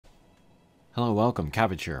Hello, welcome,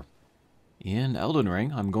 Cabbage here. In Elden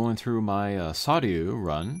Ring, I'm going through my Saryu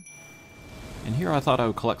run, and here I thought I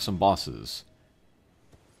would collect some bosses.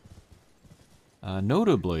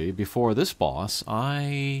 Notably, before this boss,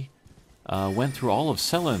 I went through all of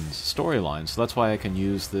Sellen's storyline, so that's why I can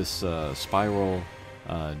use this spiral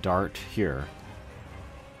dart here.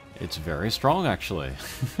 It's very strong, actually.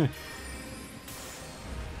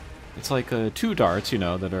 It's like two darts, you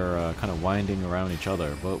know, that are kind of winding around each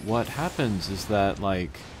other. But what happens is that,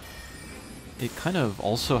 like, it kind of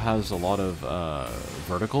also has a lot of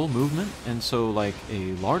vertical movement. And so, like,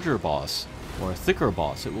 a larger boss or a thicker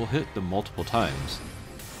boss, it will hit them multiple times.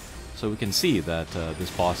 So we can see that this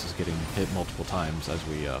boss is getting hit multiple times as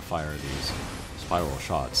we fire these spiral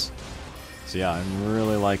shots. So yeah, I'm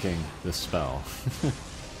really liking this spell.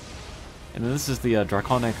 And then this is the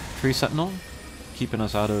Draconic Tree Sentinel, keeping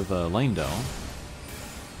us out of Lanedale.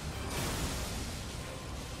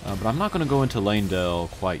 But I'm not going to go into Lanedale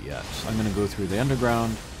quite yet. I'm going to go through the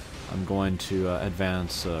underground. I'm going to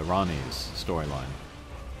advance Ranni's storyline.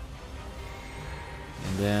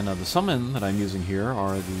 And then the summon that I'm using here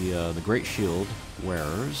are the Great Shield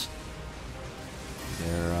wearers.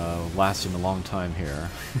 They're lasting a long time here.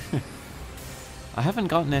 I haven't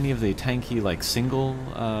gotten any of the tanky, like, single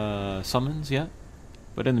summons yet.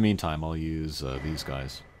 But in the meantime, I'll use these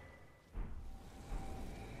guys.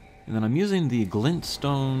 And then I'm using the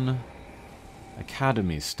Glintstone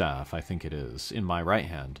Academy staff, I think it is, in my right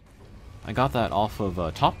hand. I got that off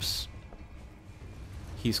of Tops.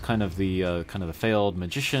 He's kind of the failed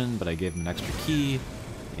magician, but I gave him an extra key,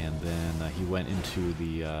 and then he went into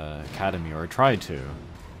the academy, or tried to.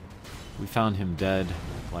 We found him dead,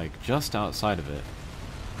 like just outside of it,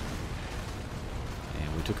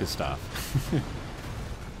 and we took his staff.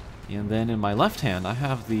 And then in my left hand, I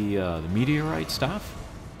have the meteorite staff.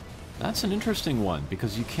 That's an interesting one,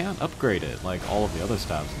 because you can't upgrade it like all of the other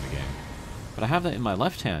staffs in the game. But I have that in my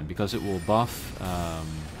left hand because it will buff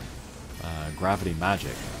gravity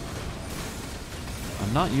magic.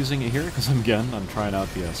 I'm not using it here because, again, I'm trying out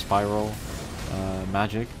the spiral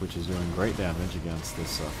magic, which is doing great damage against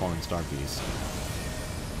this falling star beast.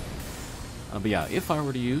 But yeah, if I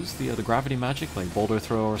were to use the gravity magic, like boulder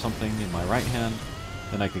throw or something, in my right hand,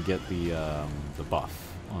 then I could get the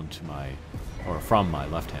buff onto from my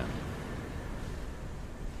left hand.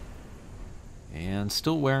 And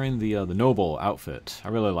still wearing the noble outfit. I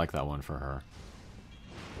really like that one for her.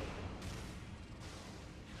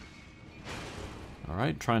 All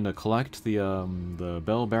right, trying to collect the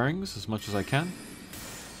bell bearings as much as I can.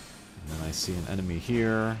 And then I see an enemy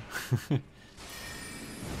here.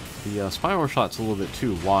 The spiral shot's a little bit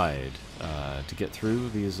too wide to get through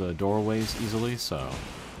these doorways easily, so...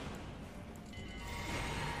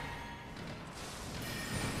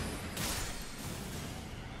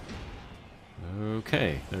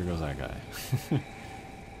 Okay, there goes that guy.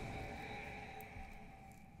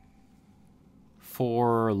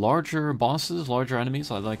 For larger bosses, larger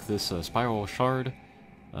enemies, I like this spiral shard.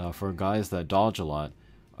 For guys that dodge a lot,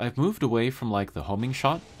 I've moved away from like the homing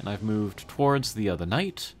shot, and I've moved towards the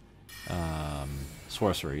knight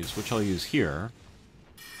sorceries, which I'll use here.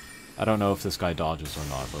 I don't know if this guy dodges or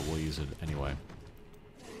not, but we'll use it anyway.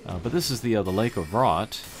 But this is the Lake of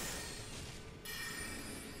Rot.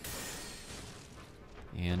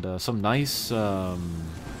 And some nice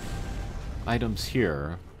items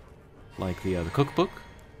here, like the cookbook,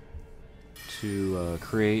 to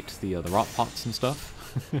create the rot pots and stuff.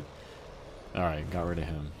 Alright, got rid of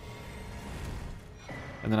him.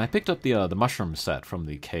 And then I picked up the mushroom set from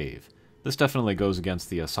the cave. This definitely goes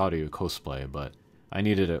against the Saryu cosplay, but I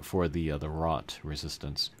needed it for the rot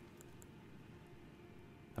resistance.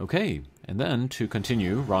 Okay, and then to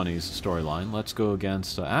continue Ranni's storyline, let's go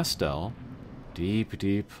against Astel, deep,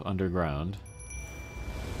 deep underground.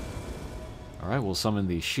 Alright, we'll summon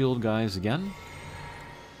the shield guys again.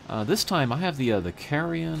 This time I have the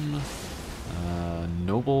Carrion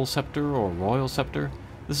Noble Scepter or Royal Scepter.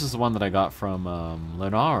 This is the one that I got from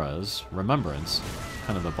Lenara's Remembrance,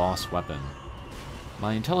 kind of the boss weapon.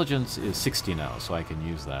 My intelligence is 60 now, so I can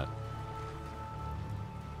use that.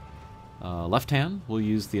 Left hand, we'll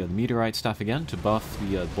use the meteorite staff again to buff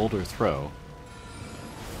the boulder throw.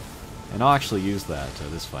 And I'll actually use that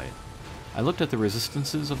this fight. I looked at the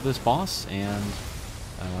resistances of this boss, and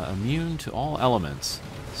immune to all elements,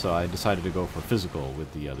 so I decided to go for physical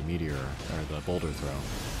with the meteor, or the boulder throw.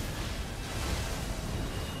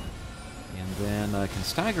 And then I can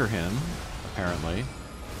stagger him, apparently.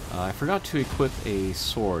 I forgot to equip a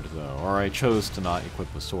sword, though, or I chose to not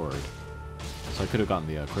equip a sword. So I could have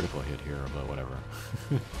gotten the critical hit here, but whatever.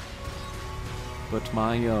 But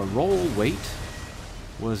my roll weight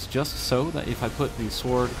was just so that if I put the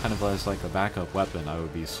sword kind of as like a backup weapon, I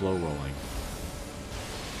would be slow rolling.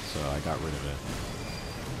 So I got rid of it.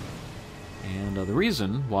 And the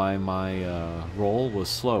reason why my roll was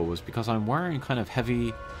slow was because I'm wearing kind of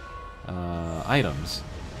heavy items.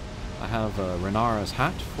 I have Renara's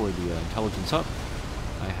hat for the intelligence up.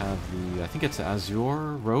 I have the, I think it's the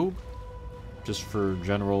Azure robe, just for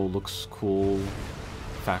general looks cool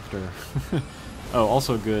factor. Oh,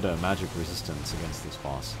 also good magic resistance against this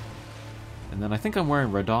boss. And then I think I'm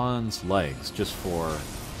wearing Radahn's legs, just for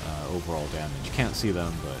overall damage. You can't see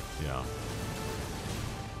them, but yeah.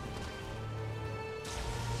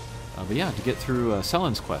 But yeah, to get through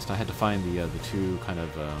Sellen's quest, I had to find the two kind of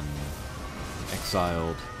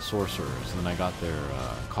exiled sorcerers, and then I got their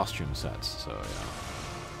costume sets, so yeah.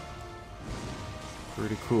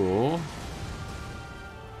 Pretty cool.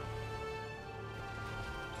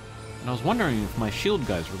 And I was wondering if my shield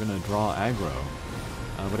guys were going to draw aggro,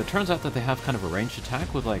 but it turns out that they have kind of a ranged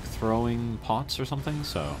attack with like throwing pots or something,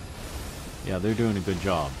 so yeah, they're doing a good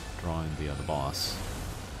job drawing the boss.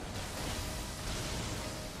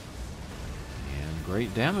 And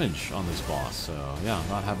great damage on this boss, so yeah, I'm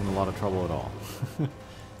not having a lot of trouble at all.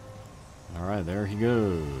 Alright, there he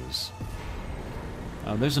goes.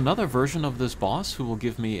 There's another version of this boss who will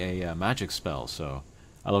give me a magic spell, so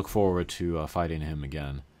I look forward to fighting him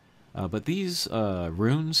again. But these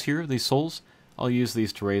runes here, these souls, I'll use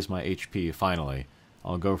these to raise my HP finally.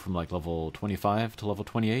 I'll go from like level 25 to level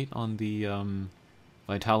 28 on the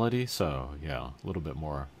vitality, so yeah, a little bit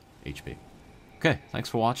more HP. Okay, thanks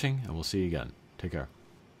for watching, and we'll see you again. Take care.